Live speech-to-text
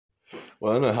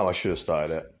Well, I don't know how I should have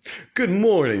started it. Good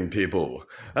morning, people.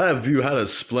 Have you had a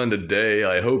splendid day?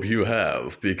 I hope you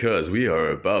have, because we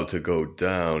are about to go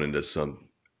down into some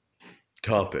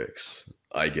topics,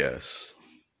 I guess.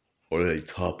 Or are they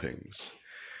toppings?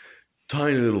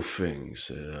 Tiny little things.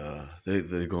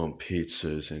 They go on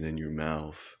pizzas and in your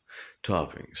mouth.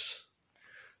 Toppings.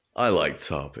 I like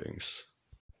toppings.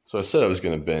 So I said I was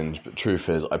going to binge, but truth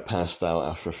is I passed out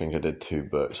after I think I did 2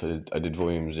 books. I did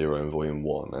volume 0 and volume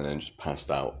 1 and then just passed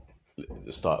out at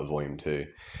the start of volume 2.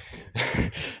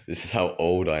 This is how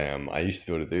old I am. I used to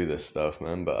be able to do this stuff,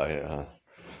 man, but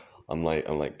I'm like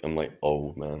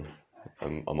old, man.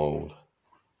 I'm old.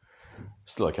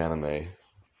 Still like anime,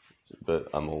 but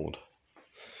I'm old.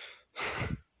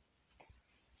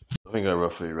 I think I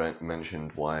roughly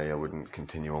mentioned why I wouldn't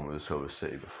continue on with the Silver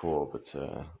City before, but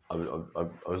I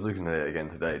was looking at it again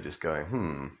today, just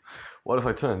going, what if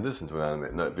I turned this into an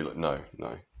anime? No, it'd be like, no.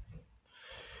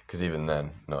 Because even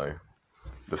then, no.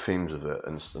 The themes of it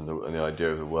and the idea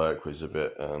of the work was a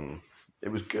bit, it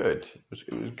was good.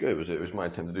 It was good. It was my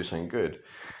attempt to do something good.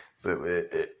 But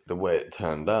the way it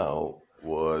turned out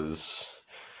was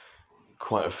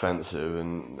quite offensive,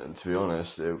 and to be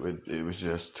honest, it was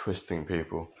just twisting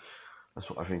people. That's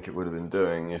what I think it would have been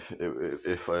doing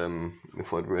if I'd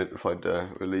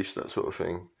released that sort of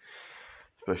thing,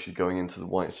 especially going into the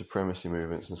white supremacy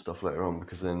movements and stuff later on,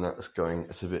 because then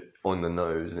it's a bit on the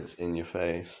nose and it's in your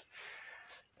face.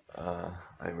 I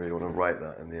didn't really want to write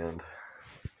that in the end.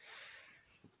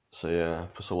 So yeah,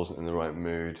 plus I wasn't in the right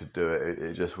mood to do it.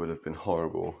 It just would have been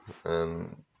horrible,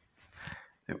 and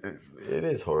it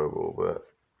is horrible, but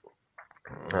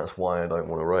that's why I don't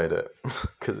want to write it,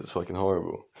 because it's fucking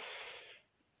horrible.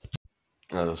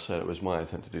 As I said, it was my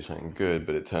attempt to do something good,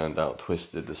 but it turned out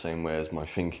twisted the same way as my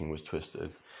thinking was twisted.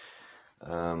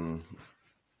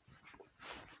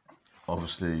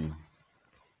 Obviously,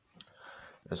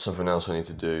 there's something else I need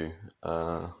to do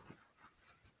a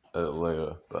little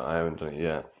later, but I haven't done it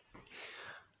yet.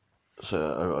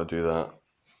 So I'll do that.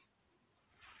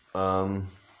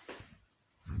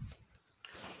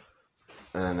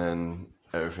 And then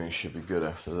everything should be good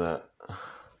after that.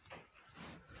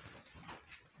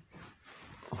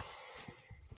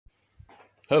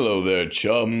 Hello there,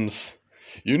 chums.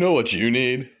 You know what you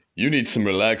need? You need some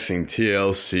relaxing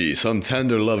TLC, some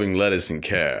tender, loving lettuce and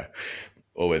care.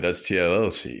 Oh wait, that's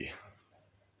TLC.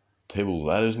 Table,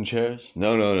 ladders, and chairs?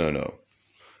 No.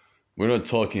 We're not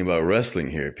talking about wrestling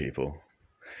here, people.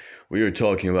 We are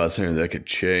talking about something that could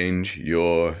change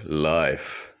your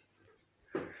life.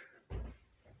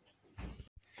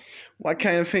 What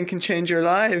kind of thing can change your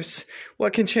lives?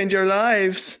 What can change our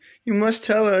lives? You must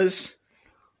tell us.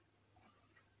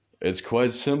 It's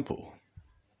quite simple.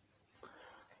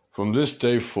 From this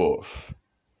day forth,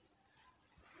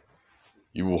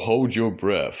 you will hold your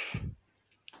breath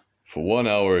for 1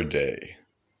 hour a day.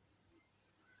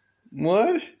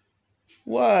 What?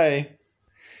 Why?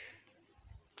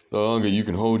 The longer you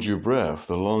can hold your breath,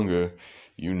 the longer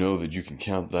you know that you can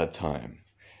count that time.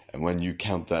 And when you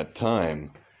count that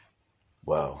time,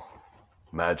 well,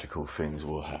 magical things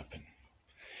will happen.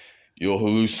 You'll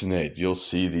hallucinate. You'll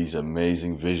see these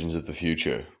amazing visions of the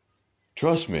future.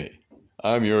 Trust me,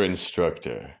 I'm your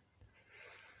instructor.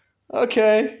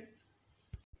 Okay.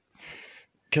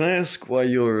 Can I ask why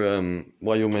you're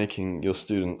making your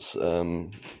students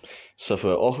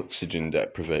suffer oxygen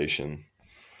deprivation?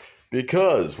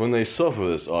 Because when they suffer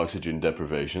this oxygen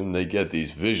deprivation, they get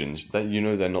these visions. That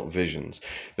they're not visions.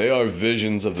 They are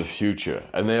visions of the future,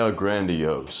 and they are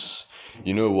grandiose.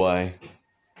 You know why?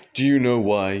 Do you know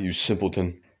why, you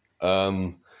simpleton?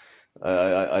 I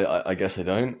guess I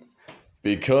don't.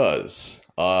 Because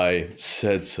I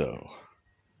said so.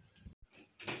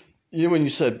 You know when you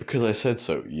said, because I said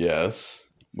so, yes.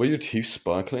 Were your teeth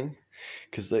sparkling?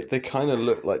 Because they kind of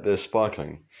look like they're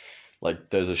sparkling. Like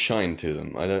there's a shine to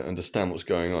them. I don't understand what's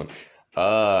going on.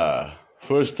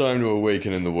 First time to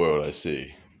awaken in the world, I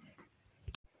see.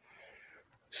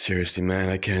 Seriously, man,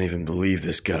 I can't even believe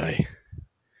this guy.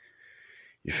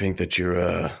 You think that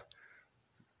you're,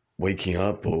 waking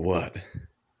up or what?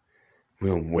 We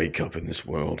don't wake up in this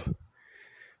world.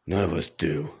 None of us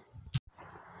do.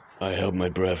 I held my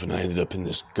breath and I ended up in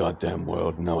this goddamn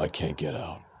world. Now I can't get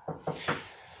out.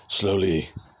 Slowly,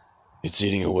 it's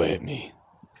eating away at me.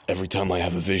 Every time I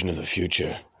have a vision of the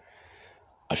future,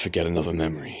 I forget another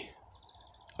memory.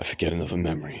 I forget another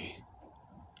memory.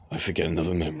 I forget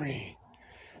another memory.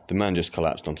 The man just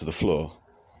collapsed onto the floor.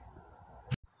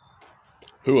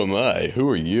 Who am I? Who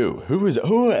are you?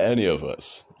 Who are any of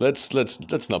us? Let's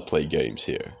not play games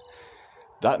here.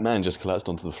 that man just collapsed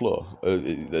onto the floor.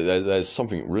 There's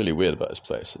something really weird about this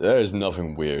place. There is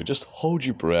nothing weird. Just hold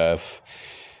your breath.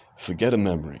 Forget a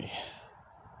memory.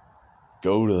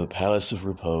 Go to the Palace of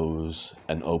Repose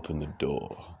and open the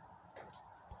door.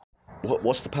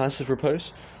 What's the Palace of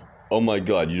Repose? Oh my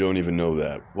God, you don't even know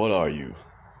that. What are you?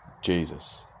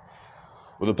 Jesus.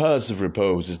 Well, the Palace of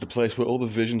Repose is the place where all the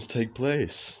visions take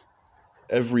place.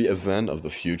 Every event of the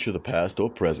future, the past or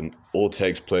present, all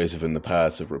takes place within the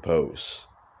Palace of Repose.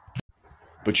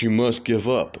 But you must give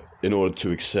up in order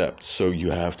to accept, so you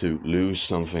have to lose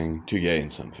something to gain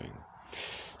something.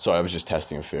 Sorry, I was just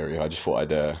testing a theory. I just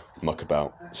thought I'd muck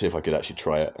about, see if I could actually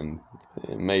try it, and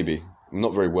maybe.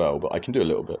 Not very well, but I can do a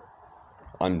little bit.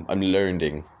 I'm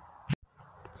learning.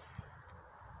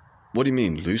 What do you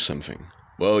mean, lose something?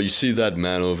 Well, you see that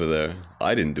man over there?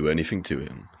 I didn't do anything to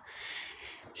him.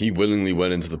 He willingly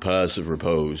went into the Palace of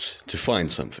Repose to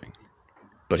find something,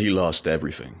 but he lost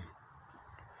everything.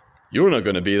 You're not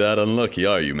going to be that unlucky,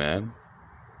 are you, man?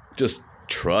 Just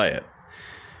try it.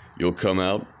 You'll come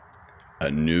out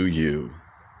a new you.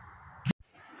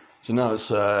 So now it's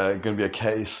going to be a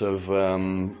case of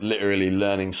literally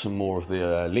learning some more of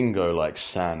the lingo like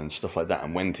san and stuff like that,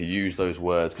 and when to use those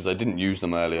words, because I didn't use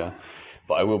them earlier,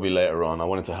 but I will be later on. I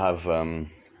wanted to have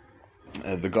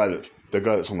the guy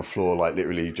that's on the floor, like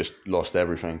literally just lost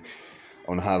everything.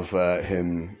 I want to have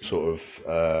him sort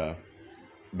of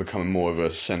becoming more of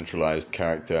a centralised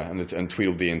character, and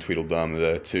Tweedledee and Tweedledum,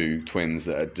 the two twins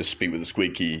that just speak with the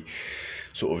squeaky,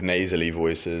 sort of nasally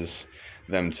voices,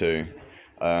 them two.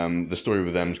 The story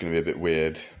with them is going to be a bit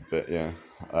weird, but yeah,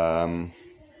 I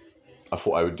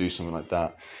thought I would do something like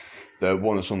that. The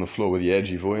one that's on the floor with the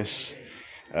edgy voice,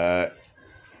 I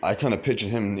kind of pictured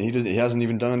him. He hasn't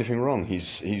even done anything wrong.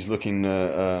 He's looking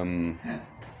to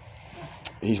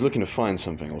find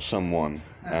something or someone,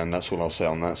 and that's what I'll say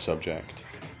on that subject.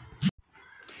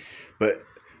 But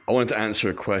I wanted to answer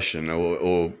a question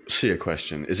or see a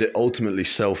question. Is it ultimately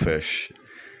selfish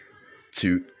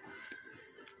to,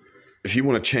 if you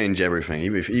want to change everything,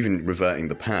 even reverting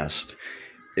the past,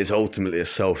 it's ultimately a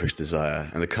selfish desire,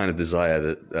 and the kind of desire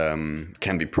that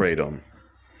can be preyed on.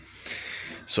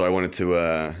 So I wanted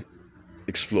to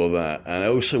explore that, and I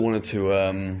also wanted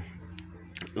to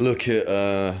look at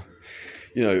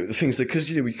the things that, because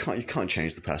you can't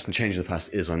change the past, and changing the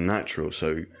past is unnatural.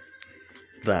 So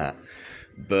that,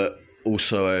 but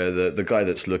also the guy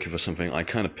that's looking for something, I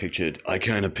kind of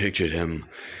pictured him.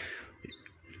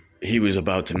 He was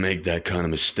about to make that kind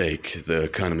of mistake, the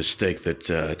kind of mistake that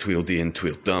Tweedledee and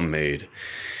Tweedledum made.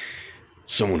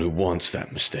 Someone who wants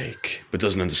that mistake, but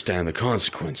doesn't understand the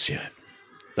consequence yet.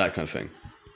 That kind of thing.